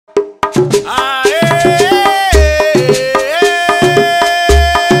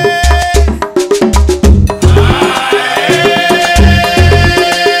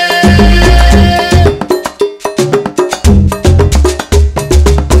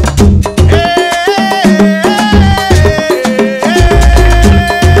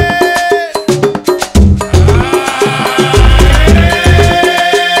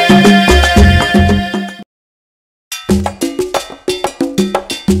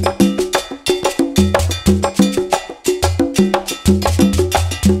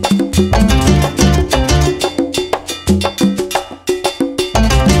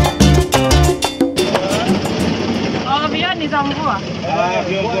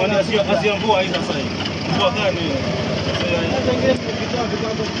Asiambua hizo sasa hivi. Kwa gani hiyo?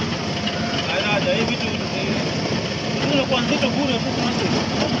 Sasa hivi vitu unakuwa nzito bure tu kuna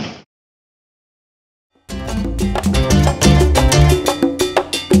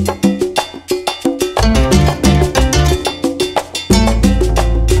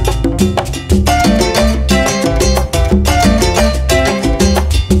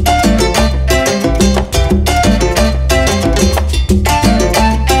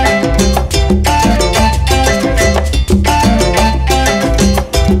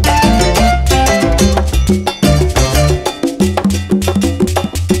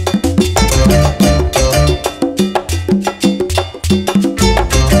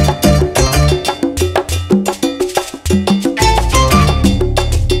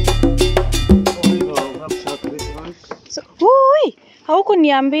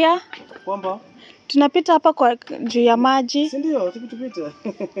Niambia kwamba tunapita hapa kwa juu ya maji. Si ndio, tupite.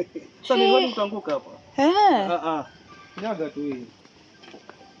 Sasa ni wapi utaanguka hapa? Nyaga tu hii.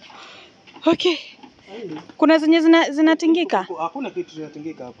 Okay. Kuna zenye zinatingika? Hakuna kitu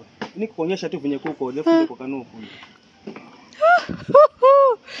kinatingika hapa. Ni kuonyesha tu venye kuko, alafu kwa kanuku.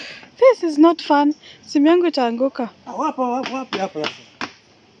 This is not fun. Simu yangu itaanguka. Wapi hapa sasa?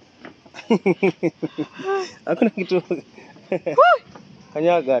 Hakuna kitu.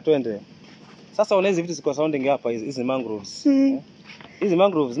 Kanyaga twende. Sasa una hizi vitu ziko sounding hapa hizi mangroves. Hizi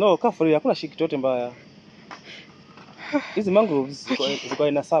mangroves no kafuri hakuna shiki yote mbaya. Hizi mangroves ziko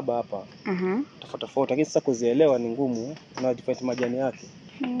aina 7 hapa. Tofauti lakini sasa kuzielewa ni ngumu na different majani yake.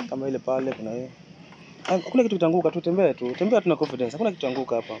 Kama ile pale kuna hiyo. Hakuna kitu kitanguka tu tembea tu. Tembea tuna confidence. Hakuna kitu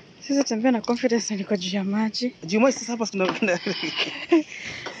kitanguka hapa. Sasa tembea na confidence niko juu ya maji. Juu maji sasa hapa tunakwenda.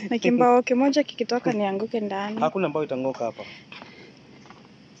 Na kimbao kimoja kikitoka nianguke ndani. Hakuna mbao itangoka hapa.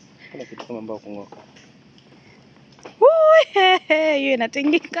 Kuna kitu kama mbao kungoka. Hiyo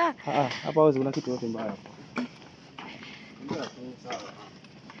inatingika. Hapa wazi kuna kitu yote mbaya.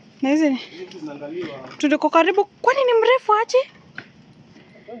 Na hizi tuliko karibu, kwani ni mrefu aje?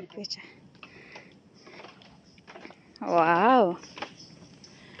 Picha. Wow.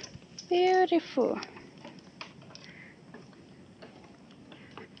 Beautiful.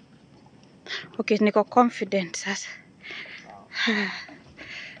 Okay, niko confident sasa.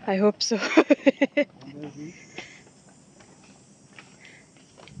 I hope so.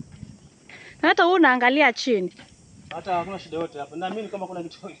 Hata wewe unaangalia chini. Hata hakuna shida yote hapa. Na mimi kama kuna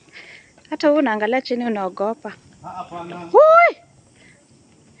kitu. Hata wewe unaangalia chini unaogopa. Hapana. Oi!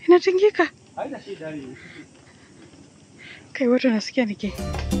 Inatingika. Haina shida hii. Okay, watu wanasikia niki.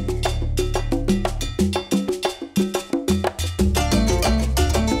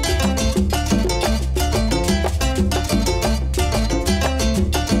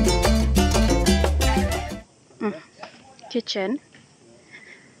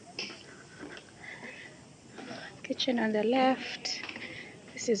 Kitchen on the left.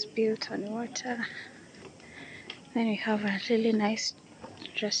 This is built on water. Then we have a really nice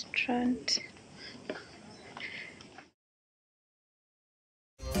restaurant.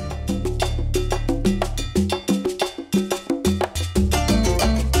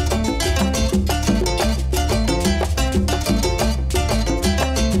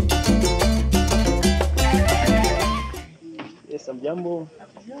 Yes, jambo.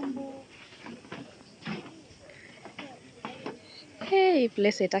 Hey,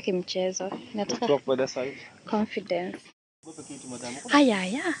 place haitaki mchezo. Nataka confidence.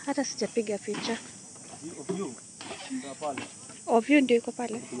 Haya, hata sijapiga picha. View ndio iko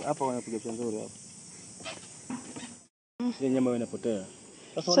pale. Hapa wanapiga picha nzuri hapa. Ile nyama inapotea.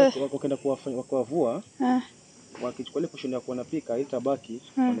 Sasa wakaenda kuwavua. Wakichukua ile portion ya kuanapika itabaki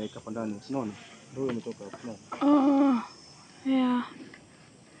wanaweka hapa ndani. Unaona? Ndio imetoka hapo. Yeah.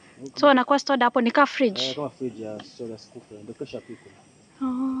 So anakuwa stored hapo ni ka fridge. Kama fridge ya soda sikufe ndio kesha piko.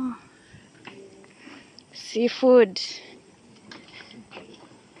 Seafood.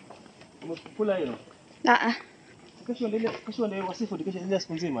 Umekula hiyo? Kesho ndio wa seafood kesho ile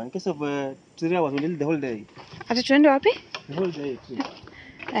siku nzima. In case of 3 hours we'll the whole day. Hata tuende wapi? The whole day too.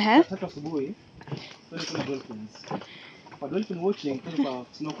 Sasa asubuhi kuna dolphins. For dolphin watching kwa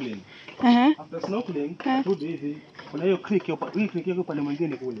snorkeling. After snorkeling turudi hivi kuna hiyo creek hiyo upande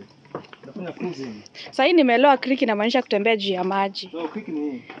mwingine kule. Unafanya cruising. Sasa hii nimeelewa creek inamaanisha kutembea juu ya maji. No, creek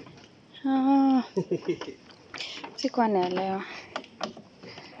ni hii. Sikuwa naelewa.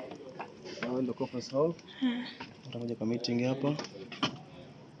 Hao ndio conference hall. Tutakuja kwa meeting hapa.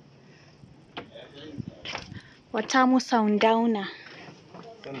 Watamu Sundowner.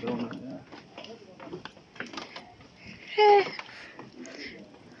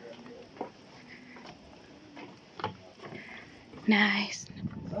 Nice.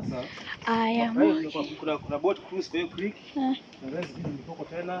 Sasa Aya, kuna boat cruise kwa hiyo creek. Na hizo vitu mikoko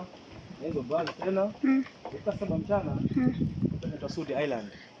tena. Na hizo bali tena. Kwa 7 mchana. Tunaenda Sud Island.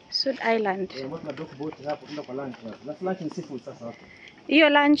 Sud Island. Tuna dock boat hapo tunaenda kwa lunch. That's lunch and seafood sasa hapo. Hiyo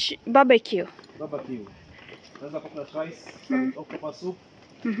lunch barbecue. Barbecue. Tunaweza kupata rice, some octopus soup,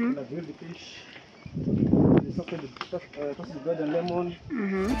 na grilled fish. Toasted bread and lemon.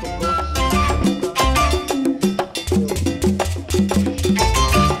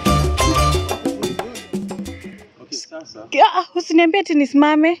 Okay, sasa. Usiniambie ati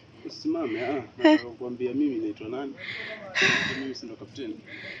nisimame. Usimame, nakwambia mimi naitwa nani? Mimi si ndo captain.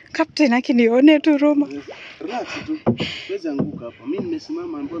 Captain akinione tu Roma. Rati tu. Siwezi anguka hapa. Mimi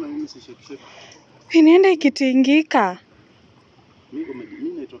nimesimama, mbona mimi sishekisheka? Inaenda ikitingika.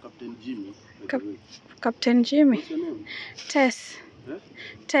 Mimi naitwa Captain Jimmy. Captain Jimmy. What's your name? Tess.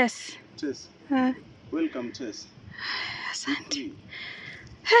 Tess. Tess. Welcome, Tess. Asante.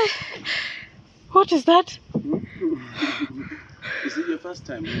 Hey. What is that? Is it your first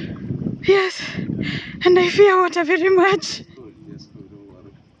time? Yes. And I fear water very much. Oh, yes, don't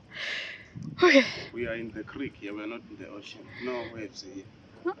worry. Okay. We are in the creek here, we are not in the ocean. No waves here.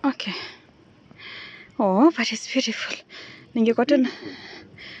 Okay. Oh, but it's beautiful. Ningekuwa tena.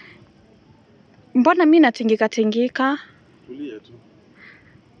 Mbona mimi natingika? Tulia tu.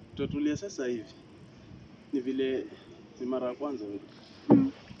 Tutatulia sasa hivi. Ni vile ni mara ya kwanza wewe.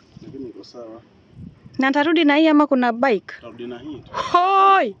 Lakini iko sawa. Na nitarudi na hii ama kuna bike? Tarudi na hii tu.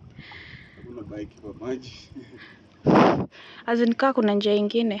 Hoi. Kuna bike kwa maji. Azinikaa kuna njia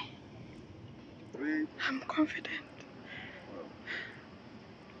nyingine. I'm confident.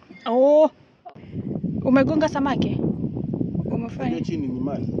 Oh. Umegonga samaki? Umefanya? Chini ni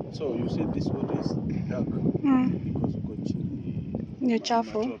maji. So you see this water is dark. Because uko chini ni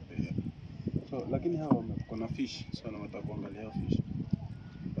chafu. So lakini hawa kuna fish. So na watakuangalia fish.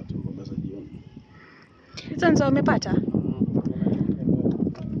 Pata mboga za jioni. Hizo ndio umepata?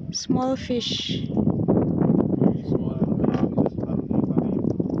 Small fish.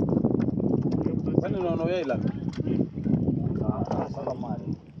 Kwani unaona yeye island?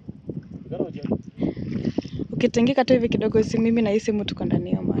 Ukitingika tu hivi kidogo, si mimi na hisi mtu kwa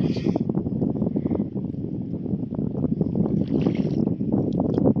ndani ya maji.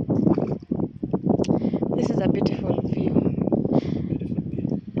 This is a beautiful view.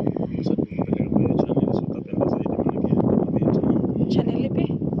 Channel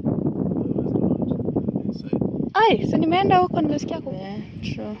ipi? Ai, si nimeenda huko nimesikia huko.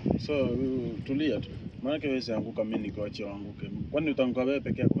 True. So tulia tu. Maana wewe anguka, mimi nikoache wanguke. Kwani utaanguka wewe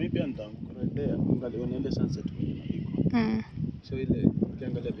peke yako? Mimi pia nitaanguka. Ndio, angalia niende sunset kwenye mapiko. So ile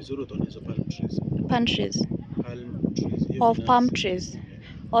ukiangalia vizuri utaona hizo palm trees. Palm trees. Palm trees. Of palm trees.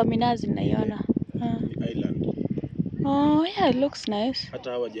 Oh, minazi naiona. Island. Oh, yeah, it looks nice.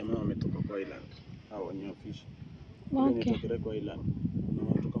 Hata hawa jamaa wametoka kwa island. Hawa ni wafishi. Okay. Kule kwa island. Na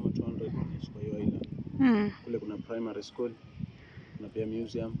watu kama 200 kwa hiyo island. Kule kuna primary school. Kuna pia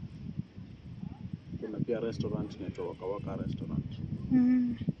museum. Kuna pia restaurant inaitwa Waka restaurant.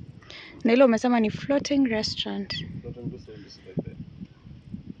 Na ile umesema ni floating restaurant. Floating restaurant is like that.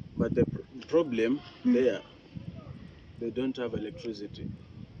 But the problem there, they don't have electricity.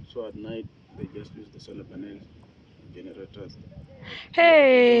 So at night they just use the solar panels generators.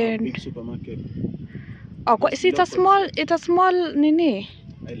 Hey, big supermarket. Oh, it's a small nini?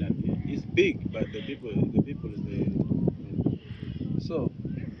 Island. It's big, but the people so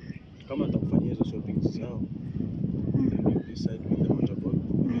kama atakufanyia hizo shopping zao. This side with the motorboat,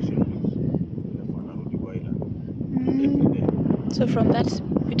 wanarudi kwa island. Every day. So from that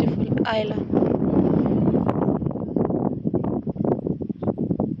beautiful island.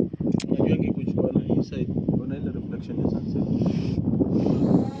 Unajua ngikuchukua na hii side, kuna ile reflection ya sunset.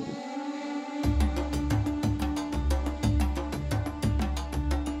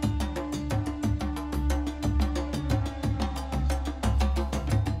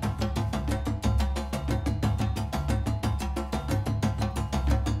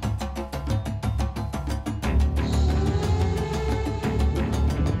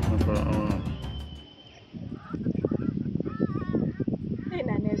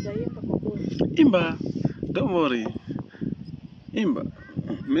 Imba, don't worry. Imba.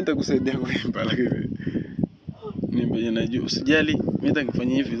 Mimi nitakusaidia kuimba lakini nimbe najua. Usijali, mimi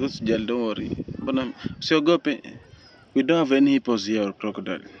nitakufanyia hivi, usijali, don't worry. Mbona usiogope. We don't have any hippos here or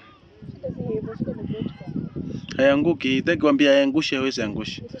crocodile. Hayanguki, nitaki kuambia ayangushe, hawezi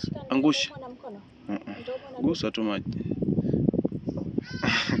angusha. Angusha. Gusa tu maji.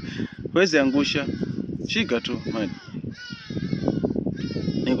 Hawezi angusha. Shika tu maji.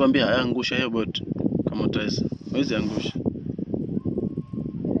 Nikwambia angusha hiyo boat kama Tess. Hawezi angusha.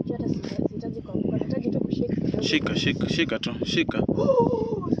 Shika tu, shika.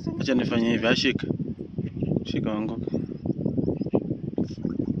 Acha nifanye hivi, shika. Shika anguka.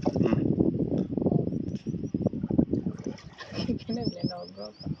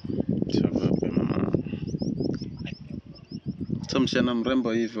 Sababu mama. Sasa msichana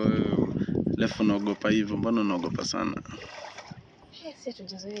mrembo hivyo, lefu unaogopa hivyo, mbona unaogopa sana? Sisi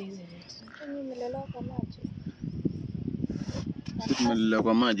tujazoea hizi vitu. Nimelelewa kwa maji. Sisi tumelelewa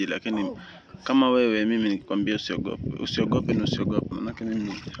kwa maji, lakini kama wewe mimi nikikwambia usiogope na usiogope, maana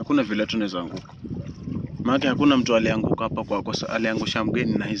mimi hakuna vile tunaweza anguka. Maana hakuna mtu alianguka hapa kwa aliangusha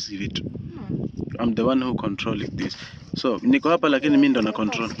mgeni na hizi vitu. I'm the one who control this. So niko hapa lakini mimi ndo na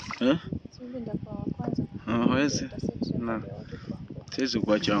control. Hawezi. Na siwezi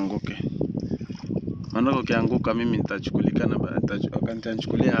kuacha anguke. Maana ukianguka mimi nitachukulikana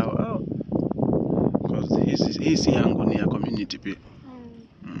nitachukulia hao. Because hii si yangu, ni ya community pia.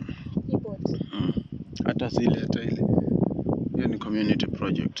 Hata ile. Hiyo ni community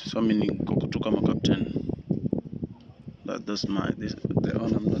project. So mimi niko kutoka kama captain. That's the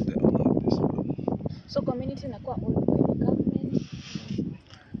owner, I'm not the owner of this one. So community inakuwa owned by the government?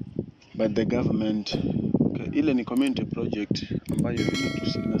 But the government, ile ni community project ambayo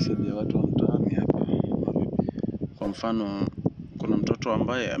inasaidia watu wa mtaani hapa. Kwa mfano kuna mtoto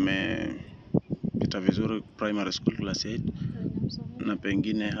ambaye amepita vizuri primary school class 8 na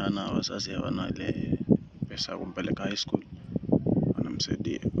pengine hana wazazi, hawana ile pesa kumpeleka high school,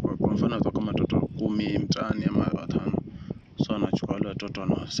 anamsaidia. Kwa mfano kama watoto 10 mtaani ama 5, so anachukua wale watoto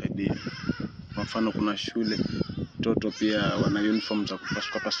anawasaidia. Kwa mfano kuna shule watoto pia wana uniform za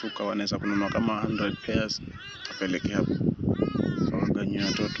kupasuka, wanaweza kununua kama 100 pairs apeleke hapo. So waganyia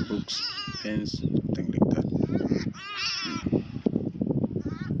watoto books, pens, things like that.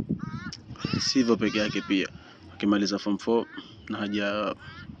 Sivyo peke yake, pia akimaliza form 4 na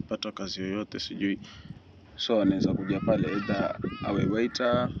hajapata kazi yoyote sijui, so anaweza kuja pale either awe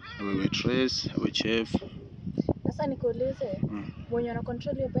waiter, awe waitress, awe chef. Sasa nikuulize, wenye wana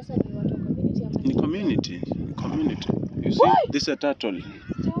control hiyo pesa ni watu wa community ama ni community? You see, this is a turtle.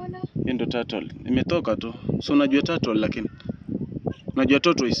 Unaona? Hii ndo turtle. Imetoka tu. So unajua turtle, lakini unajua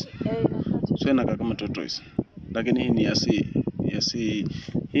tortoise? So inakaa kama tortoise. Lakini hii ni ya sea.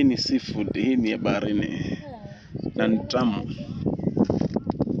 Hii ni seafood, hii ni ya baharini. Na ni tamu.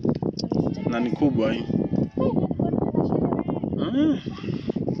 Na ni kubwa hii.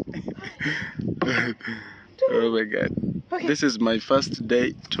 Oh my God. Okay. This is my first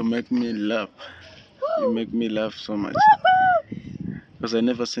day to make me laugh. You make me laugh so much. Because I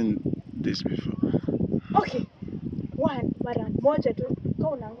never seen this before. Okay. Mara moja tu.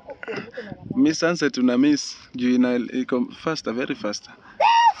 Kau unaanguka kuanguka mara moja. Miss Sunset una miss. Juu iko faster, very fast.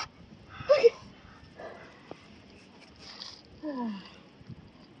 Okay.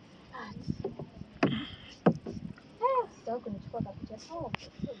 Sasa kunichukua kapicha sawa.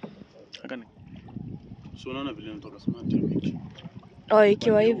 Akani. So unaona vile natoka smart ya picha. Oh,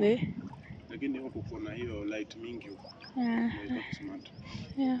 ikiwa hivi. Lakini huko kuna hiyo light mingi huko. Smart.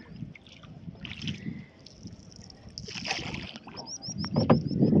 Yeah.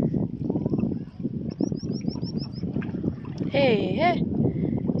 Hey.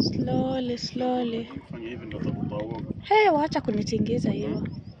 Slowly. Fanya hivi ndo utakuwa. Hey, waacha kunitingiza hiyo.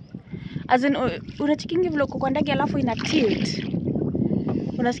 As in unachikingi vile uko kwa ndege alafu ina tilt.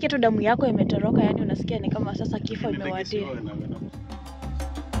 Unasikia tu damu yako imetoroka, yani unasikia ni kama sasa kifo imewadia.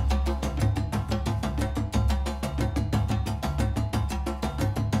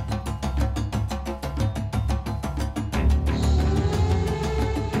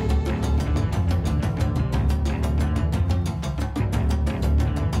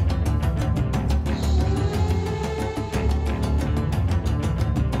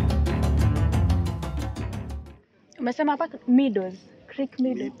 Umesema hapa Meadows Creek.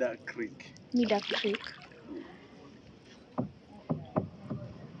 Mida Creek.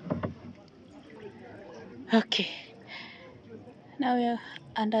 Okay. Now we are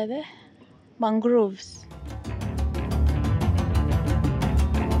under the mangroves.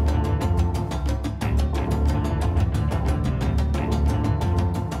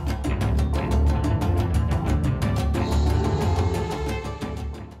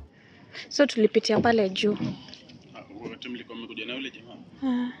 So tulipitia pale juu. Wakati mlikuwa mmekuja na yule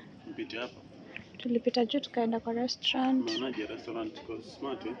jamaa. Mpitia hapa. Tulipita juu tukaenda kwa restaurant. Unaonaje restaurant iko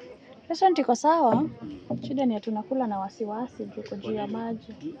smart? Restaurant iko sawa. Shida ni tunakula na wasiwasi juu ya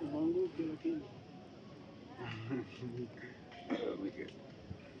maji.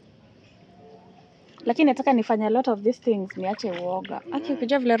 Lakini nataka nifanye a lot of these things, niache uoga.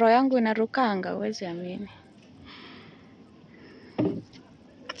 Ukijua vile roho yangu inarukanga, huwezi amini.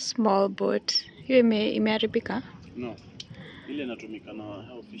 Small boat. Hiyo imeharibika? No. Ile inatumika na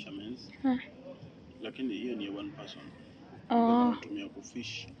hao fishermen. Lakini hiyo ni one person. Wanatumia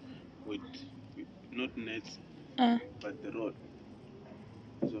kufish with not nets but the rod.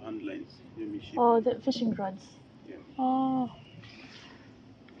 So hand lines. Oh, the fishing rods. Yeah. Oh.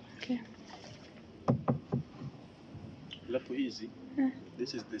 Okay. Alafu hizi.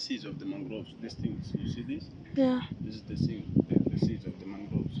 This is the seeds of the mangroves. These things, you see this? Yeah. This is the seeds of the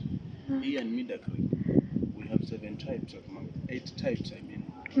mangroves. Here in Mida Creek, we have 8 types of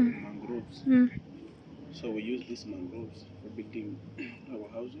mangroves. So we use these mangroves for building our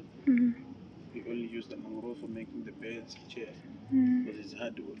houses. We only use the mangrove for making the beds, chairs, because it's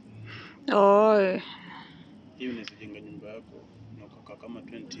hardwood. Oh. Hii unaweza jenga nyumba yako na ukakaa kama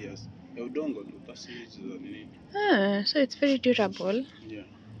 20 years. Ya udongo tu basi hizo za nini? So it's very durable. Yeah.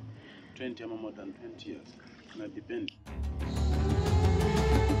 20 ama more than 20 years. Na depend.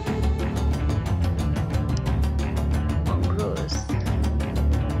 Mangroves.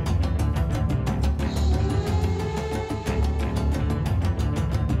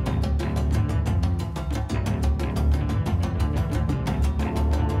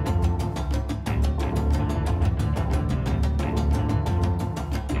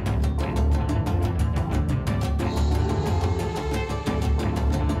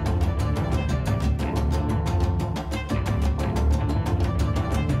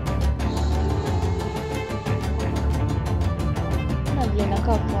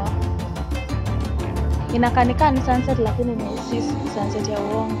 Inakaa ni sunset lakini ni si sunset ya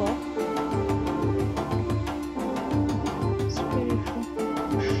uongo. It's beautiful.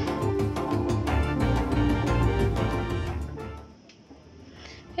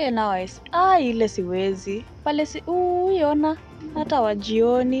 Hey, nice. Ile siwezi. Pale uiona hata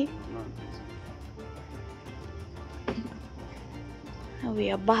wajioni.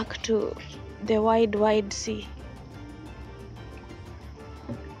 We are back to the wide sea.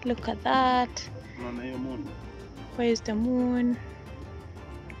 Look at that. Where is the moon?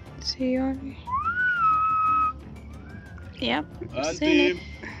 See on. Yep. Seen it.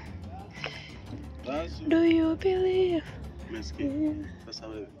 Do you believe? Sasa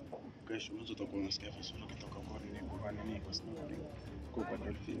wewe kesho mwanzo utakuwa unasikia fashion kutoka kwa nini kwa snorkeling kwa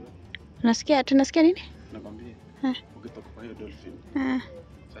dolphin. Tunasikia nini? Nakwambia. Ukitoka kwa hiyo dolphin.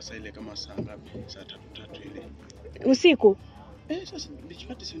 Sasa ile kama saa ngapi? Saa 3 ile. Usiku? Sasa beach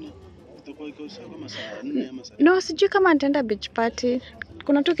party sina. Utakuwa iko saa kama saa 4 ama saa. No, sijui kama nitaenda beach party.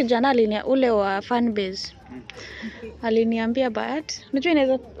 Kuna tu kijana ule wa fan base. Aliniambia but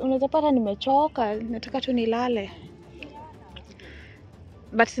unajua unaweza pata nimechoka, nataka tu nilale.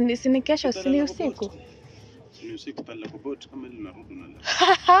 But sini kesho, sini usiku. Sini usiku pale kwa boat kama ile narudi na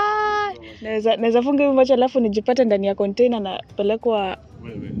Naweza funga hiyo macho alafu nijipate ndani ya container na pelekwa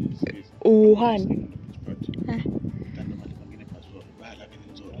wewe Wuhan. Kando mali pengine passport bala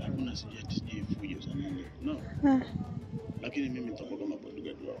kile nzuri. Hakuna sijui fujo sana nini. No. Lakini mimi nitakuwa kama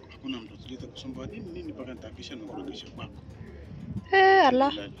bodyguard wako. Hakuna mtu ataleta kusumbua nini mpaka nitahakisha nakuregesha kwako.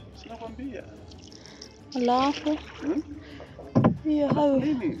 Allah. Sinakwambia. Alafu. Yeah,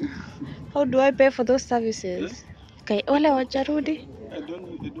 how do I pay for those services? Okay, wale wajarudi. I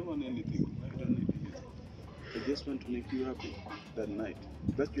don't want anything. I don't need anything. I just want to make you happy that night.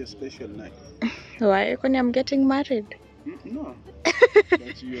 That's your special night. Why? When I'm getting married? No.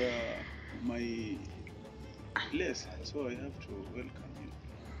 But you are my place, so I have to welcome you.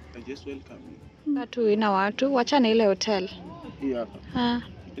 I just welcome you. Watu ina watu, wachana ile hotel. Hapa.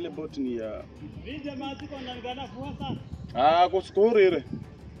 Ile boat ni ya kushukuru ile.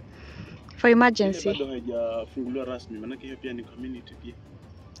 For emergency. Bado haijafunguliwa rasmi, maana hiyo pia ni community pia.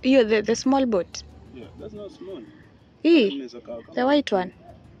 Hiyo the small boat. Yeah, that's not small. The white one.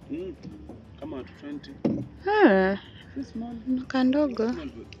 Kama 20. It's small. Kandogo.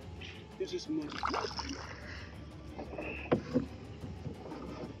 This is small.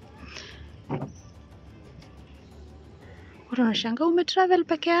 Unashanga umetravel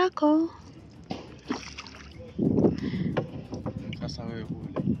peke yako. Sasa wewe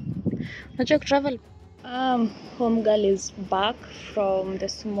kule. Unajua kutravel? Home girl is back from the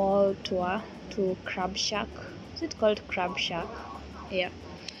small tour to Crab Shack. Is it called Crab Shack? Yeah.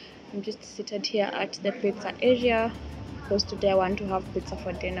 I'm just seated here at the pizza area because today I want to have pizza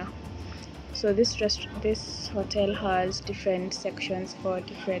for dinner. So this hotel has different sections for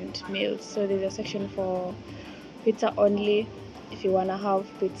different meals. So there's a section for pizza only if you wanna have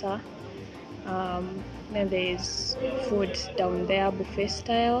pizza. Then there's food down there, buffet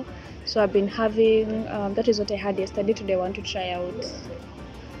style. So I've been having that is what I had yesterday. Today I want to try out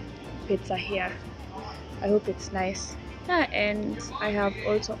pizza here. I hope it's nice. Yeah, and I have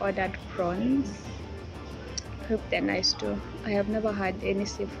also ordered prawns. Hope they're nice too. I have never had any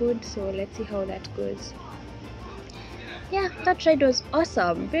seafood, so let's see how that goes. Yeah, that ride was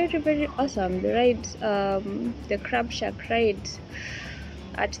awesome. Very, very awesome. The ride, the crab shack ride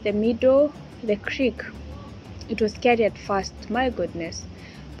at the middle, the creek. It was scary at first, my goodness,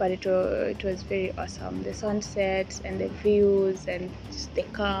 but it was very awesome. The sunsets and the views and just the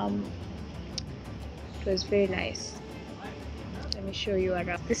calm. It was very nice. Let me show you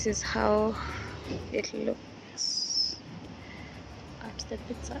around. This is how it looks at the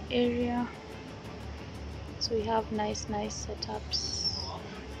pizza area. So we have nice setups.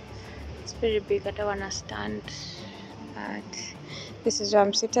 It's very big. I don't wanna stand, but this is where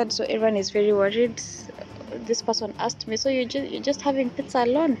I'm seated. So everyone is very worried. This person asked me, so you're just having pizza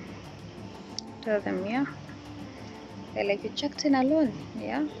alone? Tell them, yeah. They're like, you checked in alone?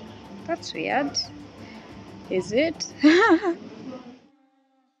 Yeah. That's weird. Is it?